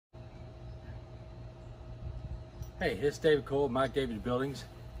Hey, it's David Cole, Mike David Buildings,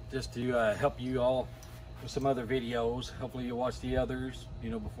 just to help you all with some other videos. Hopefully you'll watch the others,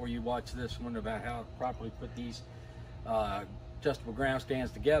 before you watch this one about how to properly put these adjustable ground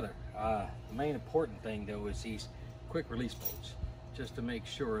stands together. The main important thing though is these quick release bolts, just to make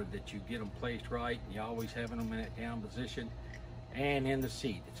sure that you get them placed right and you always having them in that down position and in the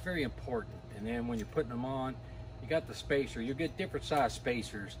seat. It's very important. And then when you're putting them on, you got the spacer. You get different size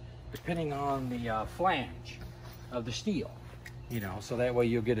spacers depending on the flange of the steel, so that way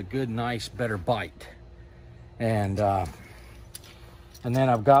you'll get a good, nice, better bite. And then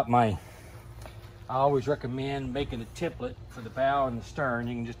I've got I always recommend making a template for the bow and the stern.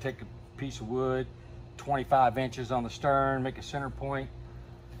 You can just take a piece of wood, 25 inches on the stern, make a center point.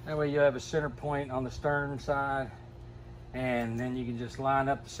 That way you have a center point on the stern side, and then you can just line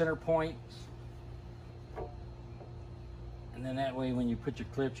up the center points. And then that way when you put your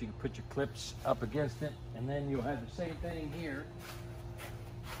clips, you can put your clips up against it, and then you'll have the same thing here,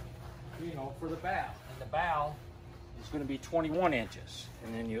 for the bow. And the bow is going to be 21 inches.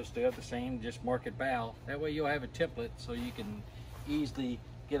 And then you'll still have the same, just mark it bow. That way you'll have a template so you can easily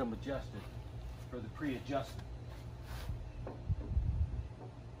get them adjusted for the pre-adjustment.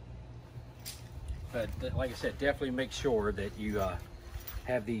 But like I said, definitely make sure that you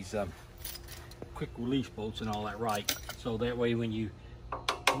have these quick release bolts and all that right, so that way when you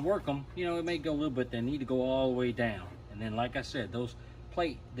work them, it may go a little bit, they need to go all the way down. And then like I said, those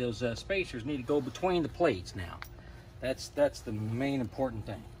spacers need to go between the plates. Now that's the main important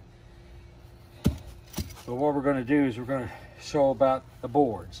thing. So what we're going to do is we're going to show about the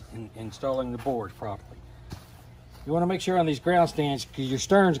boards and installing the boards properly. You want to make sure on these ground stands, because your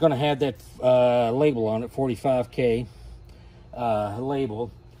stern's going to have that label on it, 45K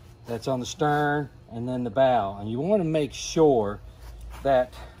label. That's on the stern and then the bow. And you want to make sure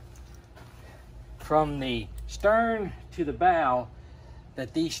that from the stern to the bow,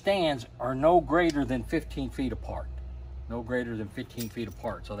 that these stands are no greater than 15 feet apart. No greater than 15 feet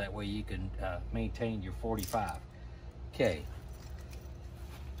apart, so that way you can maintain your 45K.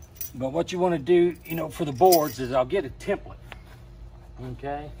 But what you want to do, for the boards is I'll get a template,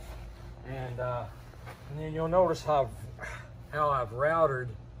 okay? And then you'll notice how I've routed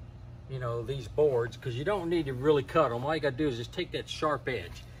these boards, because you don't need to really cut them. All you got to do is just take that sharp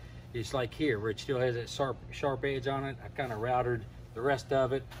edge. It's like here where it still has that sharp edge on it. I kind of routed the rest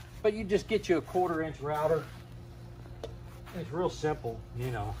of it, but you just get you a 1/4 inch router. It's real simple,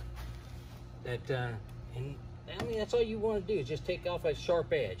 that and I mean that's all you want to do is just take off that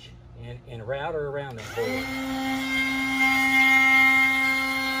sharp edge and router around that board. And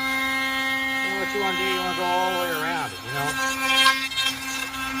what you want to do, you want to go all the way around it,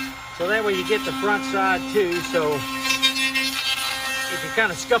 So that way you get the front side too, so if you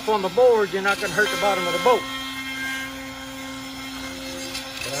kind of scuff on the board, you're not going to hurt the bottom of the boat.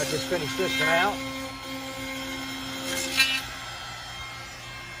 But I just finished this one out.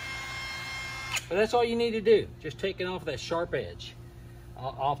 But that's all you need to do. Just take it off that sharp edge,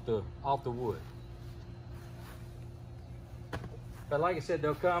 off the wood. But like I said,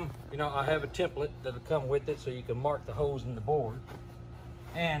 they'll come, I have a template that'll come with it so you can mark the holes in the board.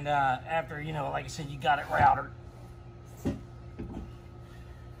 And after, like I said, you got it routed.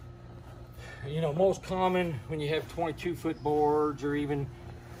 Most common when you have 22-foot boards or even,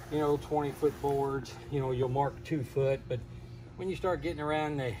 20-foot boards, you'll mark 2 foot. But when you start getting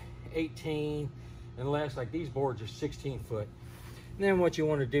around the 18 and less, like these boards are 16 foot. And then what you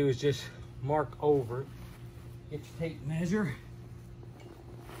want to do is just mark over, get your tape measure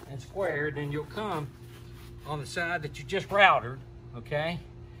and square, and then you'll come on the side that you just routed. Okay,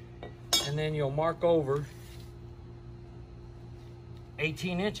 and then you'll mark over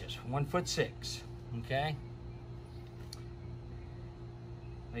 18 inches, 1'6". Okay,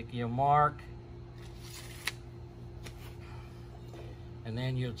 make your mark, and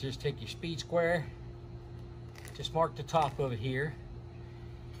then you'll just take your speed square, just mark the top of it here,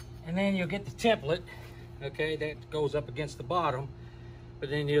 and then you'll get the template. Okay, that goes up against the bottom, but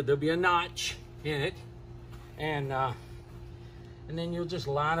then there'll be a notch in it, and then you'll just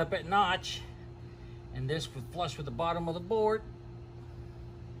line up that notch, and this would flush with the bottom of the board.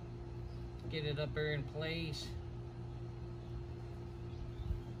 Get it up there in place.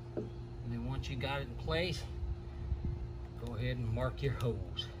 And then once you got it in place, go ahead and mark your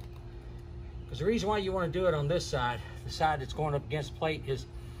holes. Because the reason why you want to do it on this side, the side that's going up against the plate, is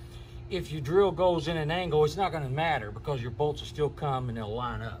if your drill goes in an angle, it's not going to matter because your bolts will still come and they'll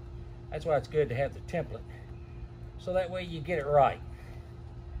line up. That's why it's good to have the template. So that way you get it right.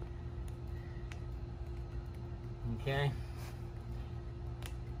 Okay.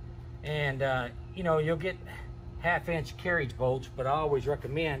 And you know, you'll get 1/2-inch carriage bolts, but I always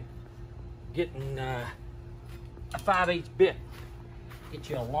recommend getting a 5/8 bit. Get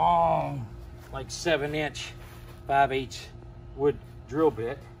you a long, like 7-inch 5/8 wood drill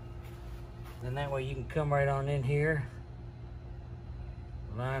bit. And that way you can come right on in here,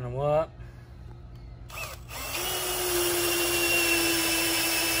 line them up.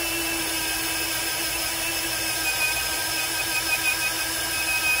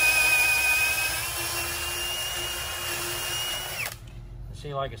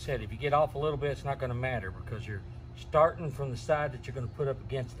 See, like I said, if you get off a little bit, it's not going to matter because you're starting from the side that you're going to put up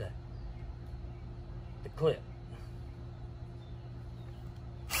against the clip.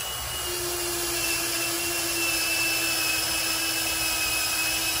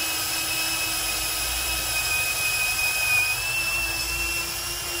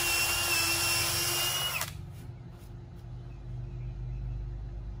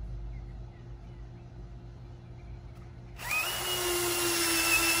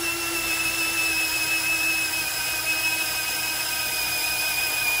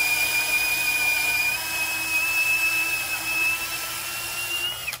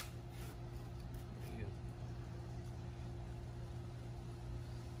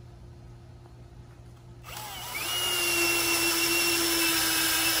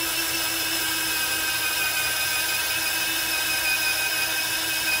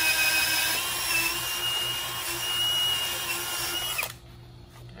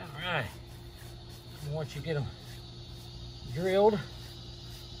 Once you get them drilled, of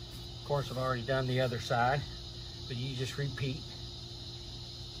course I've already done the other side, but you just repeat.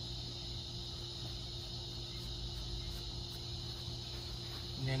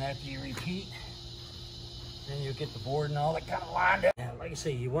 And then after you repeat, then you'll get the board and all that kind of lined up. Now, like I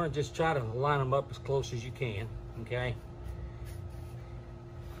say, you want to just try to line them up as close as you can, okay?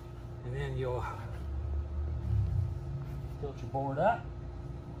 And then you'll tilt your board up.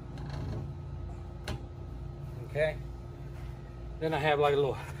 Okay, then I have like a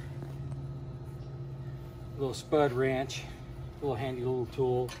little spud wrench, little handy little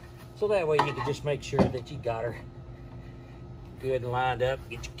tool, so that way you can just make sure that you got her good and lined up.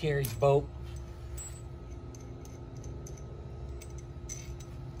 Get your carriage bolt.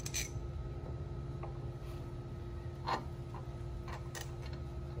 It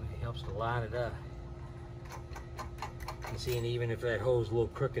helps to line it up. And see, and even if that hole's a little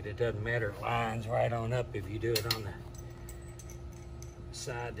crooked, it doesn't matter. It lines right on up if you do it on the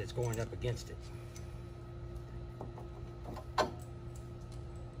side that's going up against it. And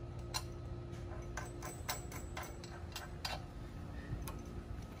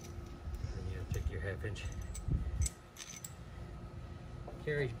you'll take your 1/2-inch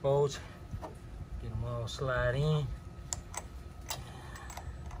carriage bolts, get them all slide in.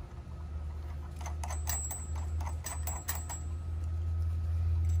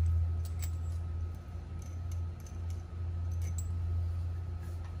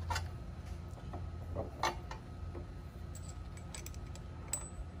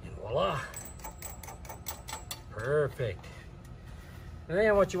 Voila, perfect. And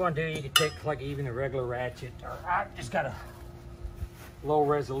then what you want to do, you can take like even a regular ratchet, or I just got a low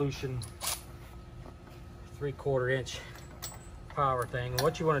resolution 3/4 inch power thing. And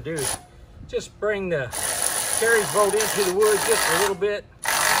what you want to do is just bring the carriage bolt into the wood just a little bit.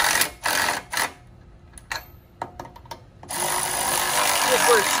 Just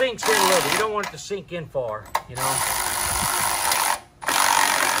where it sinks in a little bit. You don't want it to sink in far, you know.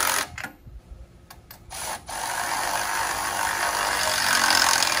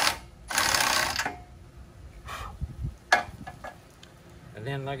 And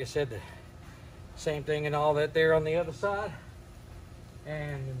then, like I said, the same thing and all that there on the other side.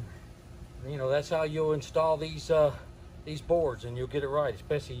 And, you know, that's how you'll install these boards, and you'll get it right,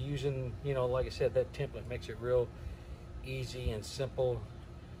 especially using, you know, like I said, that template makes it real easy and simple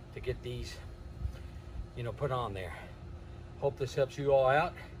to get these, you know, put on there. Hope this helps you all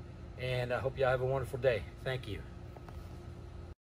out, and I hope you have a wonderful day. Thank you.